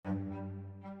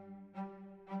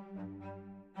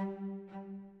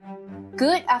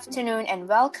Good afternoon and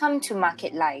welcome to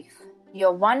Market Live,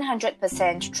 your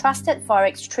 100% trusted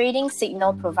Forex trading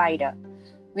signal provider.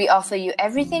 We offer you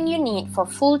everything you need for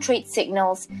full trade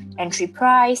signals, entry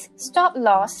price, stop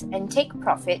loss, and take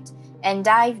profit, and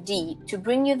dive deep to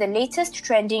bring you the latest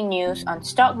trending news on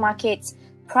stock markets,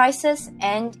 prices,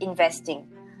 and investing.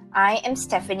 I am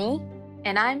Stephanie.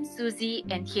 And I'm Susie,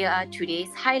 and here are today's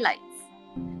highlights.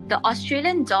 The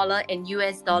Australian dollar and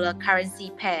US dollar currency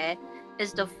pair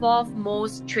is the fourth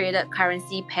most traded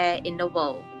currency pair in the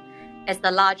world. As the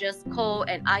largest coal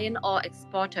and iron ore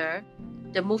exporter,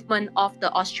 the movement of the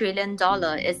Australian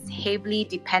dollar is heavily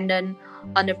dependent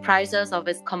on the prices of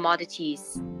its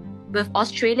commodities. With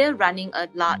Australia running a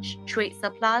large trade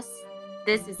surplus,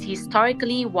 this is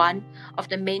historically one of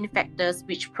the main factors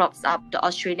which props up the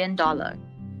Australian dollar.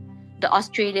 The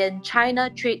Australian-China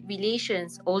trade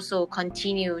relations also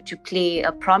continue to play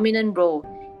a prominent role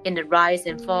in the rise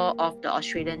and fall of the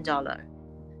Australian dollar.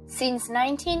 Since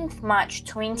 19th March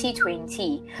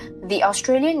 2020, the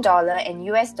Australian dollar and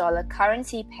US dollar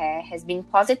currency pair has been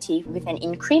positive with an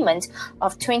increment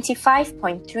of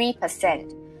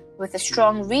 25.3%. With a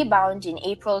strong rebound in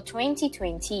April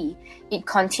 2020, it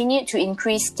continued to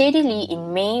increase steadily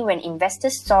in May when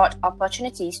investors sought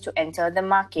opportunities to enter the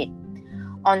market.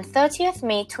 On 30th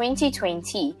May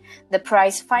 2020, the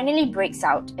price finally breaks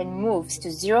out and moves to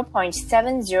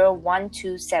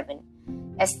 0.70127.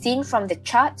 As seen from the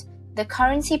chart, the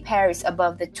currency pair is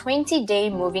above the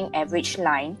 20-day moving average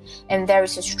line, and there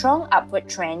is a strong upward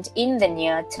trend in the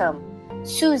near term.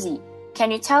 Susie,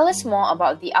 can you tell us more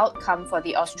about the outcome for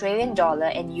the Australian dollar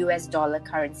and US dollar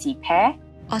currency pair?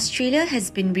 Australia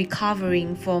has been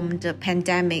recovering from the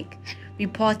pandemic,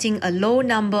 reporting a low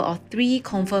number of 3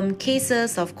 confirmed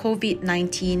cases of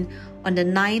COVID-19 on the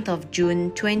 9th of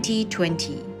June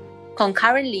 2020.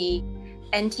 Concurrently,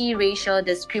 anti-racial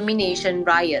discrimination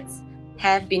riots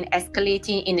have been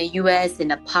escalating in the US in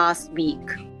the past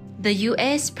week. The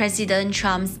US President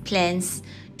Trump's plans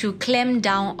to clamp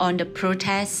down on the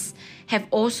protests have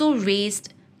also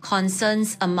raised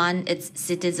concerns among its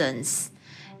citizens.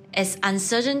 As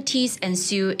uncertainties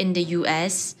ensue in the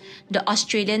US, the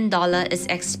Australian dollar is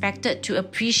expected to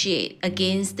appreciate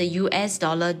against the US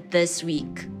dollar this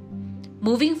week.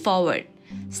 Moving forward,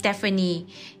 Stephanie,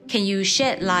 can you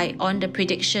shed light on the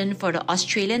prediction for the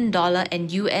Australian dollar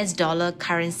and US dollar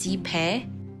currency pair?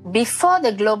 Before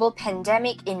the global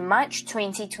pandemic in March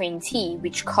 2020,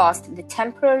 which caused the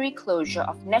temporary closure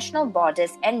of national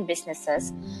borders and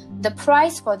businesses, the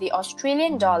price for the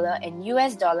Australian dollar and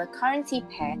US dollar currency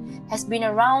pair has been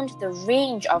around the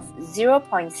range of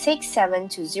 0.67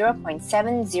 to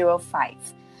 0.705.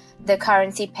 The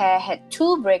currency pair had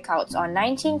 2 breakouts on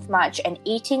 19th March and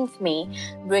 18th May,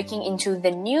 breaking into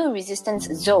the new resistance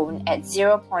zone at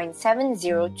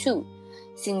 0.702.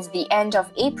 Since the end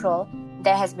of April,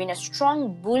 there has been a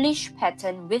strong bullish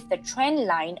pattern with the trend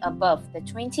line above the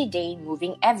 20-day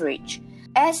moving average.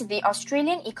 As the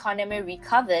Australian economy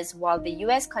recovers while the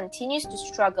US continues to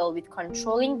struggle with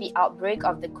controlling the outbreak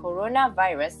of the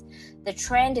coronavirus, the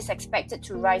trend is expected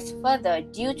to rise further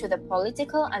due to the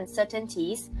political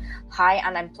uncertainties, high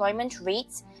unemployment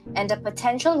rates, and a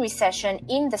potential recession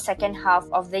in the second half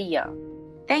of the year.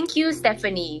 Thank you,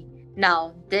 Stephanie.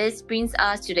 Now, this brings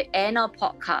us to the end of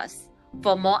podcast.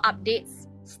 For more updates,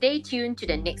 stay tuned to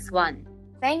the next one.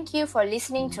 Thank you for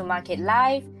listening to Market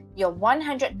Live, your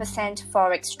 100%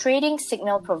 Forex trading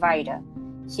signal provider.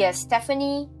 Here's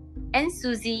Stephanie and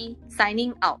Susie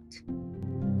signing out.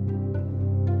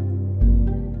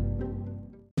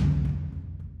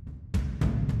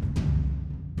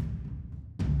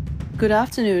 Good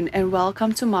afternoon and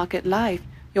welcome to Market Live,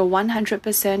 your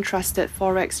 100% trusted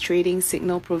Forex trading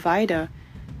signal provider.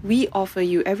 We offer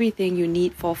you everything you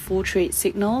need for full trade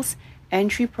signals,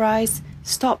 entry price,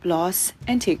 stop loss,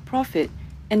 and take profit,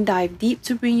 and dive deep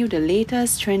to bring you the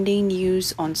latest trending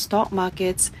news on stock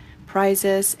markets,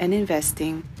 prices, and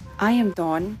investing. I am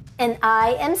Dawn. And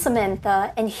I am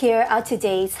Samantha, and here are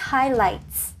today's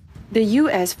highlights. The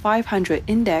US 500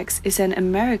 Index is an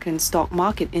American stock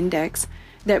market index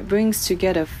that brings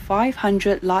together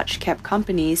 500 large-cap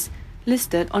companies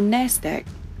listed on NASDAQ.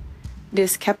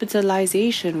 This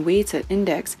capitalization-weighted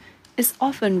index is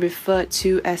often referred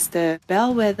to as the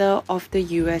bellwether of the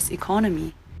US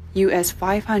economy. US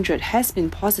 500 has been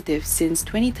positive since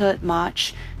 23rd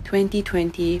March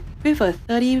 2020 with a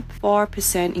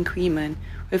 34% increment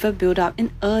with a build-up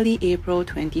in early April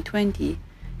 2020.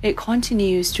 It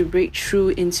continues to break through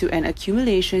into an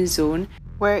accumulation zone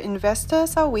where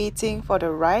investors are waiting for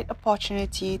the right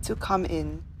opportunity to come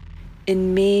in.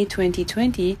 In May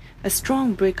 2020, a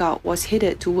strong breakout was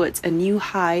headed towards a new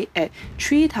high at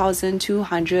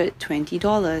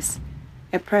 $3,220.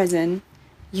 At present,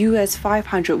 US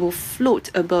 500 will float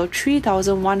above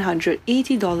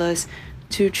 $3,180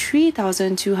 to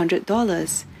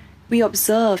 $3,200. We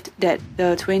observed that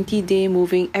the 20-day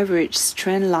moving average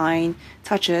trend line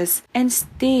touches and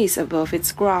stays above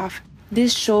its graph.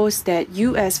 This shows that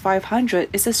US 500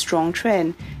 is a strong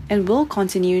trend and will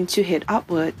continue to head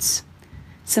upwards.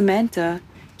 Samantha,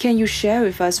 can you share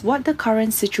with us what the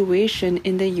current situation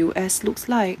in the US looks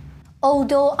like?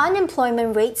 Although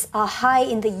unemployment rates are high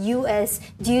in the US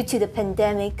due to the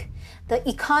pandemic, the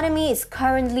economy is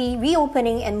currently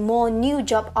reopening and more new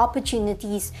job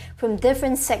opportunities from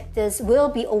different sectors will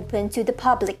be open to the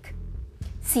public.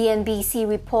 CNBC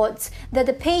reports that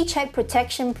the Paycheck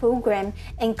Protection Program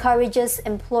encourages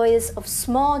employers of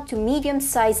small to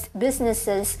medium-sized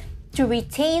businesses to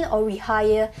retain or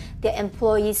rehire their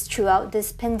employees throughout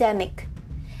this pandemic.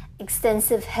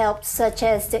 Extensive help such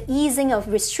as the easing of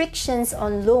restrictions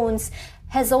on loans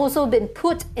has also been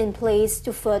put in place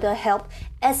to further help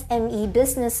SME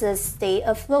businesses stay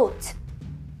afloat.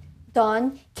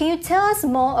 Don, can you tell us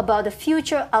more about the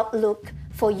future outlook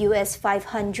for US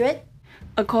 500?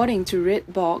 According to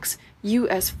Redbox,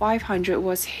 US 500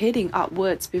 was heading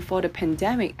upwards before the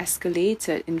pandemic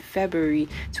escalated in February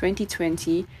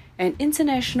 2020 and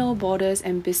international borders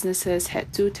and businesses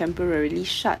had to temporarily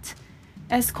shut.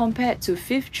 As compared to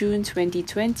 5th June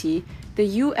 2020, the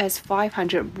US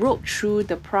 500 broke through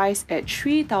the price at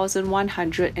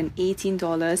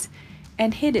 $3,118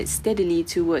 and headed steadily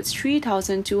towards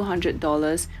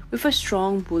 $3,200 with a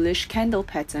strong bullish candle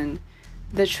pattern.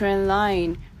 The trend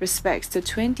line respects the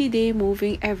 20-day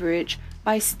moving average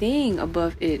by staying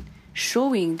above it,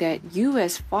 showing that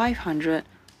US 500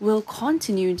 will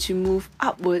continue to move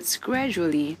upwards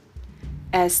gradually.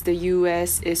 As the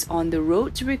US is on the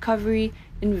road to recovery,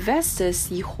 investors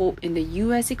see hope in the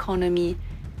US economy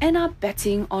and are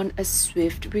betting on a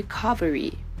swift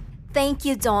recovery. Thank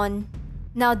you, Dawn.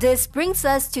 Now this brings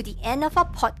us to the end of our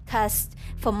podcast.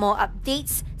 For more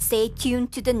updates, stay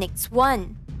tuned to the next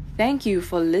one. Thank you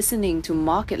for listening to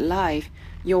Market Live,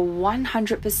 your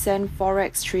 100%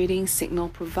 Forex trading signal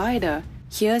provider.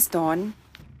 Here's Dawn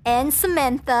and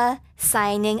Samantha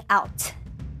signing out.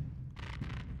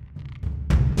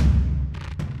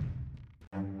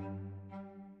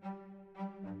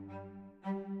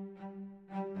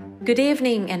 Good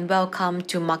evening and welcome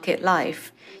to Market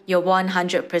Live, your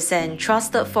 100%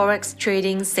 trusted Forex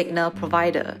trading signal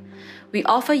provider. We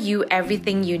offer you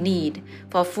everything you need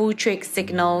for full trade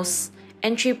signals,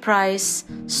 entry price,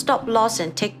 stop loss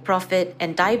and take profit,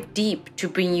 and dive deep to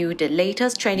bring you the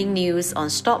latest trading news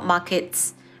on stock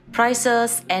markets,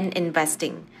 prices, and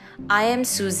investing. I am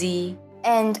Susie.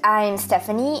 And I am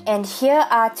Stephanie, and here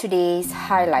are today's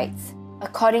highlights.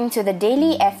 According to the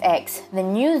Daily FX, the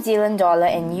New Zealand dollar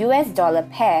and US dollar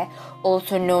pair,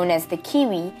 also known as the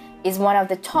Kiwi, is one of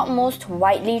the top most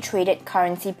widely traded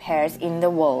currency pairs in the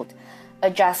world.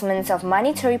 Adjustments of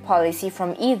monetary policy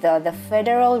from either the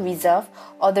Federal Reserve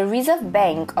or the Reserve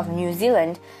Bank of New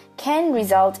Zealand can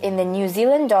result in the New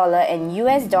Zealand dollar and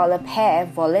US dollar pair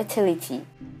volatility.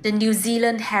 The New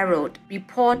Zealand Herald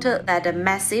reported that a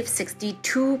massive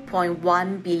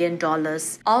 $62.1 billion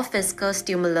of fiscal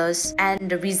stimulus and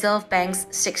the Reserve Bank's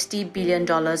 $60 billion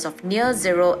of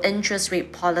near-zero interest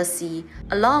rate policy,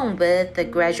 along with the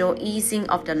gradual easing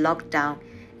of the lockdown,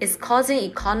 is causing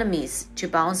economies to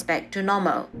bounce back to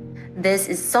normal. This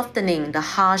is softening the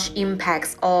harsh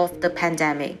impacts of the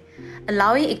pandemic,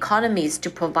 allowing economies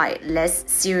to provide less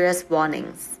serious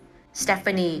warnings.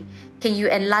 Stephanie, can you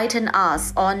enlighten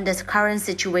us on the current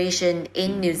situation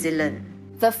in New Zealand?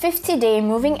 The 50-day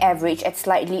moving average at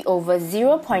slightly over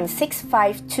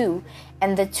 0.652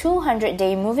 and the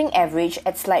 200-day moving average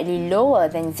at slightly lower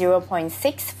than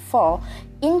 0.64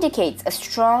 indicates a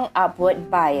strong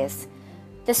upward bias.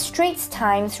 The Straits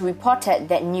Times reported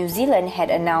that New Zealand had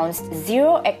announced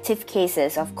 0 active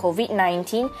cases of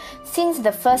COVID-19 since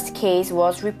the first case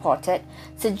was reported,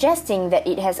 suggesting that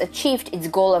it has achieved its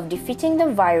goal of defeating the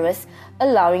virus,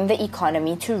 allowing the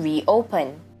economy to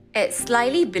reopen. At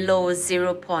slightly below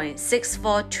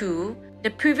 0.642, the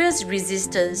previous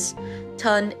resistance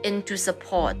turned into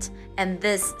support, and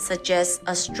this suggests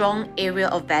a strong area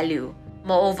of value.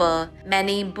 Moreover,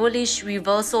 many bullish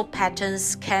reversal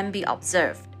patterns can be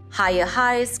observed. Higher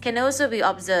highs can also be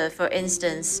observed, for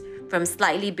instance, from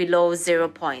slightly below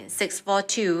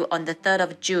 0.642 on the 3rd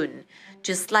of June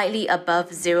to slightly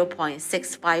above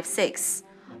 0.656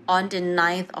 on the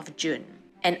 9th of June.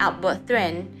 An upward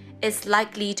trend is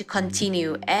likely to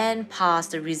continue and pass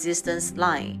the resistance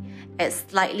line at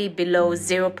slightly below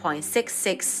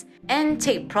 0.66 and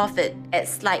take profit at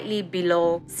slightly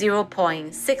below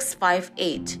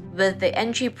 0.658, with the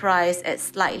entry price at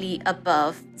slightly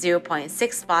above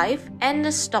 0.65 and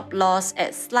the stop loss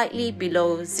at slightly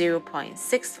below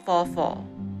 0.644.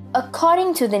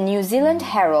 According to the New Zealand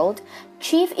Herald,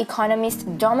 Chief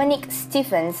Economist Dominic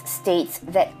Stephens states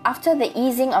that after the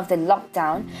easing of the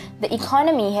lockdown, the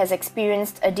economy has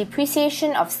experienced a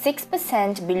depreciation of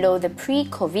 6% below the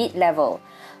pre-COVID level.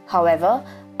 However,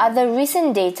 other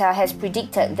recent data has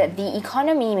predicted that the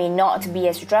economy may not be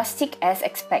as drastic as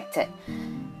expected.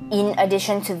 In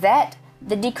addition to that,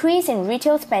 the decrease in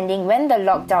retail spending when the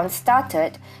lockdown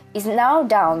started is now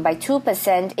down by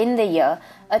 2% in the year,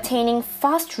 attaining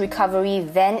fast recovery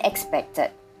than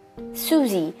expected.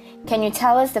 Susie, can you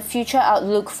tell us the future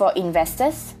outlook for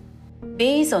investors?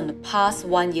 Based on the past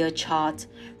one-year chart,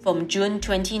 from June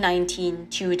 2019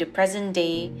 to the present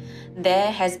day,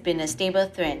 there has been a stable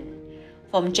trend.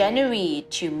 From January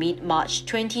to mid-March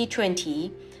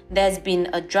 2020, there's been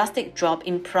a drastic drop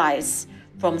in price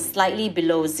from slightly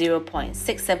below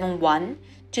 0.671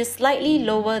 to slightly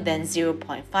lower than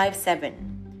 0.57.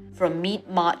 From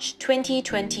mid-March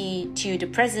 2020 to the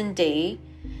present day,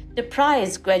 the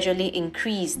price gradually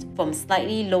increased from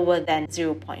slightly lower than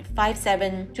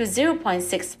 0.57 to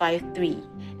 0.653,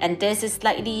 and this is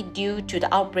slightly due to the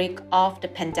outbreak of the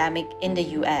pandemic in the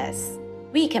US.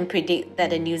 We can predict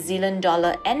that the New Zealand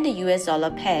dollar and the US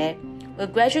dollar pair will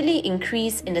gradually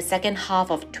increase in the second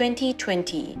half of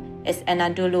 2020, as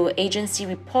Anadolu Agency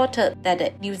reported that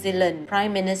the New Zealand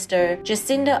Prime Minister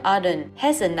Jacinda Ardern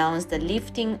has announced the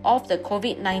lifting of the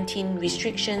COVID-19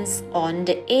 restrictions on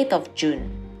the 8th of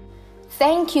June.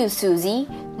 Thank you, Susie.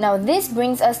 Now this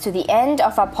brings us to the end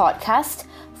of our podcast.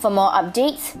 For more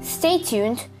updates, stay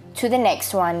tuned to the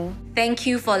next one. Thank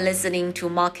you for listening to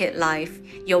Market Life,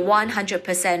 your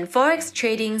 100% Forex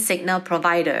trading signal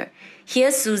provider.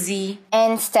 Here's Susie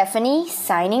and Stephanie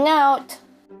signing out.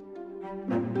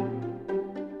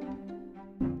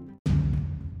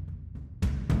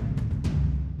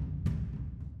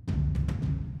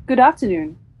 Good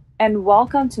afternoon, and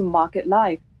welcome to Market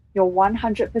Life, your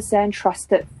 100%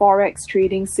 trusted Forex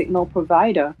trading signal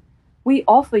provider. We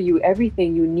offer you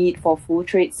everything you need for full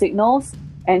trade signals,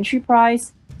 entry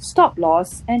price, stop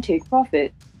loss, and take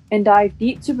profit, and dive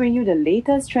deep to bring you the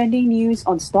latest trending news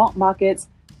on stock markets,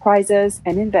 prices,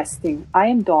 and investing. I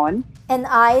am Dawn. And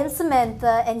I am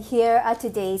Samantha, and here are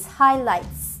today's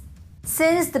highlights.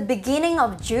 Since the beginning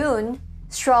of June,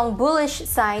 strong bullish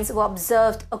signs were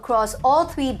observed across all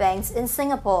three banks in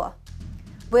Singapore.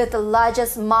 With the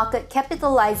largest market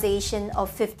capitalization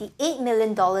of $58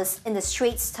 million in the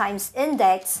Straits Times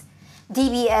Index,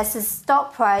 DBS's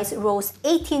stock price rose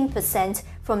 18%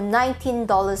 from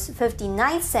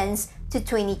 $19.59 to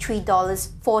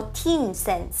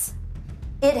 $23.14.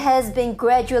 It has been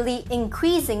gradually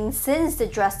increasing since the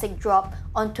drastic drop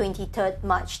on 23rd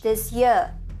March this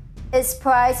year. Its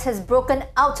price has broken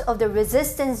out of the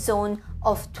resistance zone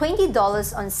of $20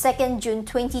 on 2nd June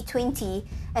 2020,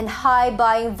 and high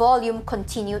buying volume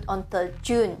continued on 3rd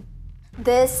June.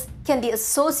 This can be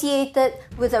associated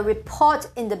with a report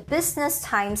in the Business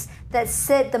Times that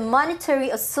said the Monetary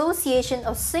Association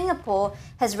of Singapore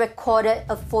has recorded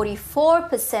a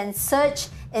 44% surge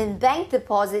in bank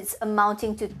deposits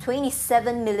amounting to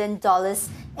 $27 million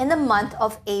in the month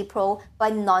of April by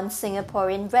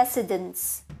non-Singaporean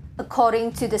residents.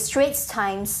 According to the Straits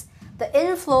Times, the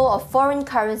inflow of foreign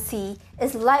currency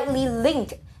is likely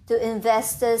linked to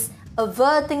investors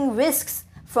averting risks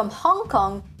from Hong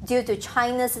Kong due to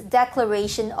China's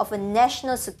declaration of a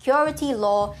national security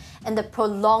law and the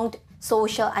prolonged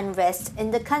social unrest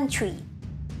in the country.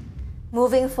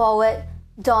 Moving forward,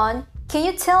 Dawn, can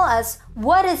you tell us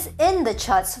what is in the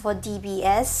charts for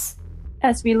DBS?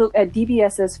 As we look at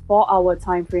DBS's 4-hour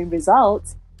timeframe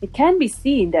results, it can be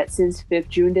seen that since 5th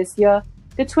June this year,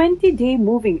 the 20-day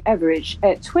moving average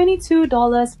at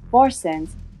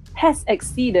 $22.04 has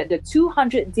exceeded the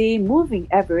 200-day moving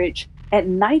average at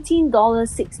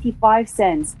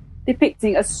 $19.65,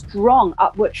 depicting a strong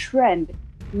upward trend.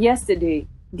 Yesterday,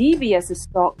 DBS's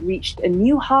stock reached a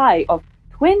new high of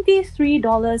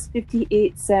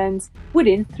 $23.58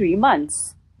 within 3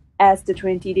 months. As the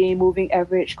 20-day moving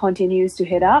average continues to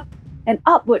head up, an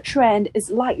upward trend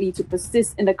is likely to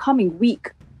persist in the coming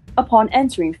week upon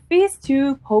entering Phase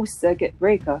 2 post-circuit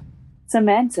breaker.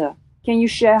 Samantha, can you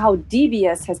share how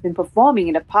DBS has been performing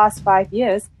in the past 5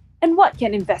 years and what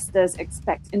can investors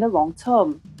expect in the long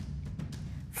term?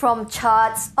 From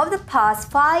charts of the past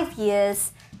 5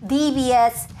 years,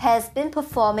 DBS has been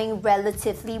performing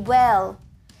relatively well.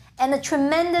 And a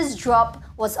tremendous drop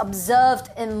was observed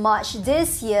in March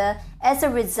this year as a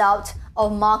result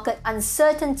of market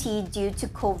uncertainty due to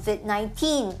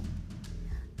COVID-19.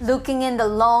 Looking in the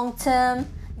long term,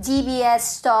 DBS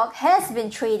stock has been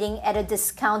trading at a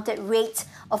discounted rate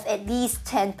of at least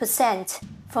 10%,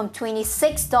 from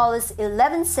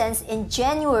 $26.11 in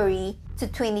January to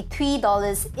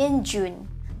 $23 in June.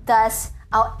 Thus,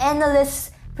 our analysts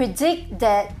predict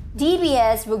that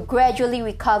DBS will gradually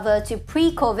recover to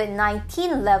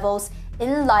pre-COVID-19 levels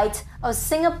in light of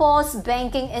Singapore's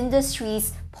banking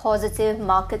industry's positive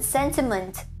market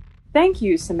sentiment. Thank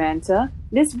you, Samantha.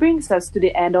 This brings us to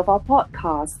the end of our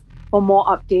podcast. For more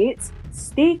updates,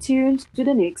 stay tuned to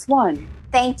the next one.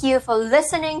 Thank you for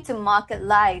listening to Market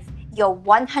Live, your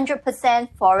 100%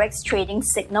 Forex trading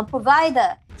signal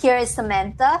provider. Here is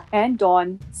Samantha and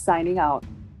Dawn signing out.